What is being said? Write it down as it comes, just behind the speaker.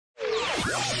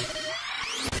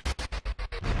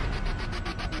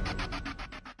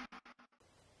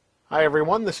Hi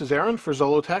everyone, this is Aaron for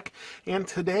Zollotech, and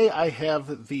today I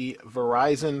have the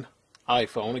Verizon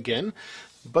iPhone again,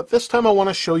 but this time I want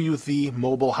to show you the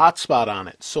mobile hotspot on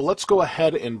it. So let's go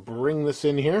ahead and bring this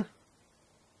in here.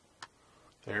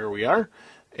 There we are.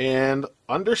 And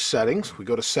under Settings, we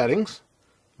go to Settings,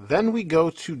 then we go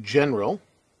to General,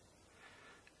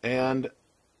 and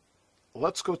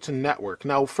let's go to Network.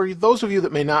 Now, for those of you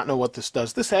that may not know what this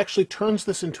does, this actually turns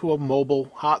this into a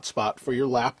mobile hotspot for your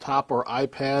laptop or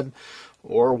iPad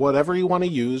or whatever you want to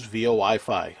use via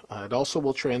Wi-Fi. It also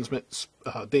will transmit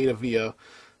data via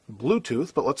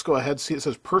Bluetooth, but let's go ahead and see it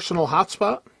says Personal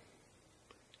Hotspot.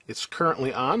 It's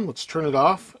currently on. Let's turn it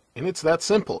off, and it's that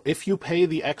simple. If you pay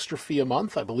the extra fee a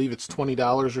month, I believe it's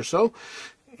 $20 or so,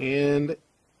 and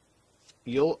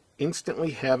you'll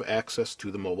instantly have access to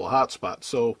the mobile hotspot.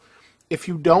 So if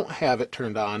you don't have it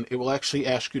turned on, it will actually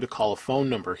ask you to call a phone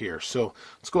number here. So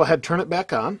let's go ahead and turn it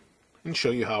back on and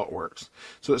show you how it works.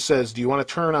 So it says, do you want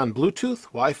to turn on Bluetooth,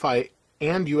 Wi-Fi,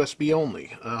 and USB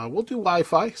only? We'll do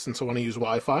Wi-Fi since I want to use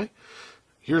Wi-Fi.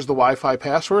 Here's the Wi-Fi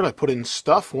password. I put in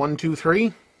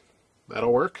stuff123.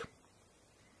 That'll work.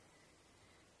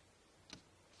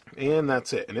 And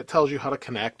that's it. And it tells you how to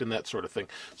connect and that sort of thing.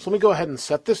 So let me go ahead and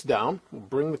set this down. We'll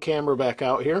bring the camera back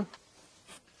out here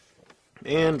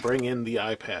and bring in the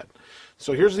iPad.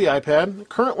 So here's the iPad.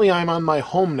 Currently I'm on my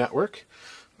home network,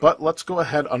 but let's go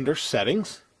ahead under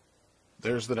Settings.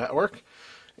 There's the network,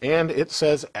 and it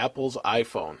says Apple's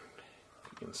iPhone.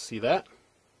 You can see that.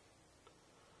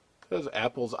 It says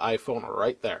Apple's iPhone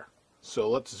right there. So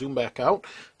let's zoom back out.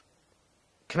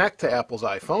 Connect to Apple's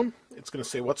iPhone. It's going to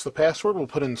say, what's the password? We'll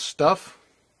put in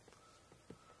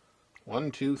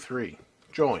stuff123.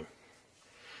 Join.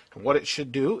 And what it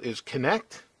should do is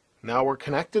connect. Now we're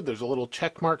connected. There's a little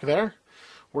check mark there.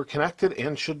 We're connected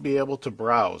and should be able to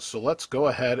browse. So let's go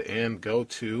ahead and go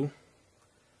to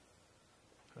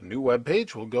a new web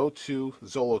page. We'll go to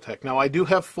Zollotech. Now I do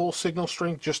have full signal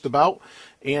strength just about,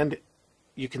 and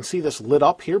you can see this lit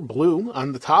up here, blue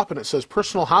on the top, and it says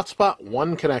Personal Hotspot,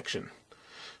 1 connection.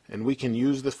 And we can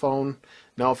use the phone.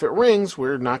 Now if it rings,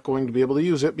 we're not going to be able to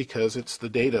use it because it's the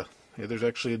data. There's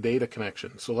actually a data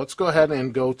connection. So let's go ahead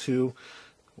and go to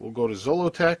We'll go to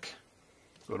Zollotech,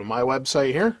 go to my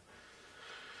website here.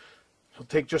 It'll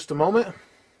take just a moment.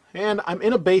 And I'm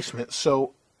in a basement,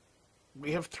 so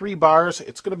we have 3 bars.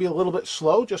 It's going to be a little bit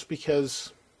slow just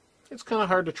because it's kind of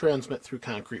hard to transmit through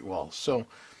concrete walls. So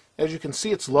as you can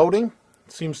see, it's loading.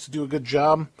 It seems to do a good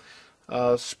job.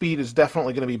 Speed is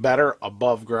definitely going to be better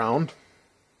above ground.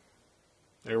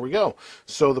 There we go.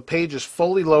 So the page is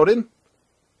fully loaded.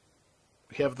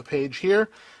 We have the page here,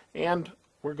 and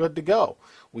we're good to go.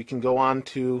 We can go on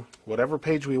to whatever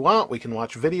page we want. We can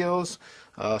watch videos,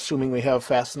 assuming we have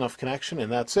fast enough connection,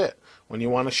 and that's it. When you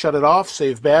want to shut it off,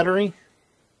 save battery,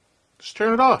 just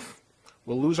turn it off.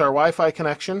 We'll lose our Wi-Fi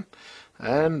connection,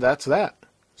 and that's that.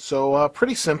 So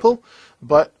pretty simple,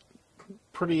 but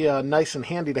pretty nice and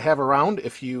handy to have around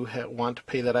if you want to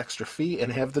pay that extra fee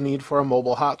and have the need for a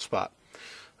mobile hotspot.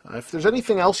 If there's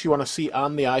anything else you want to see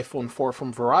on the iPhone 4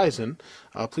 from Verizon,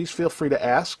 please feel free to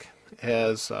ask,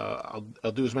 as I'll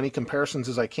do as many comparisons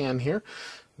as I can here.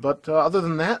 But other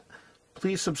than that,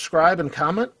 please subscribe and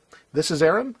comment. This is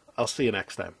Aaron. I'll see you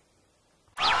next time.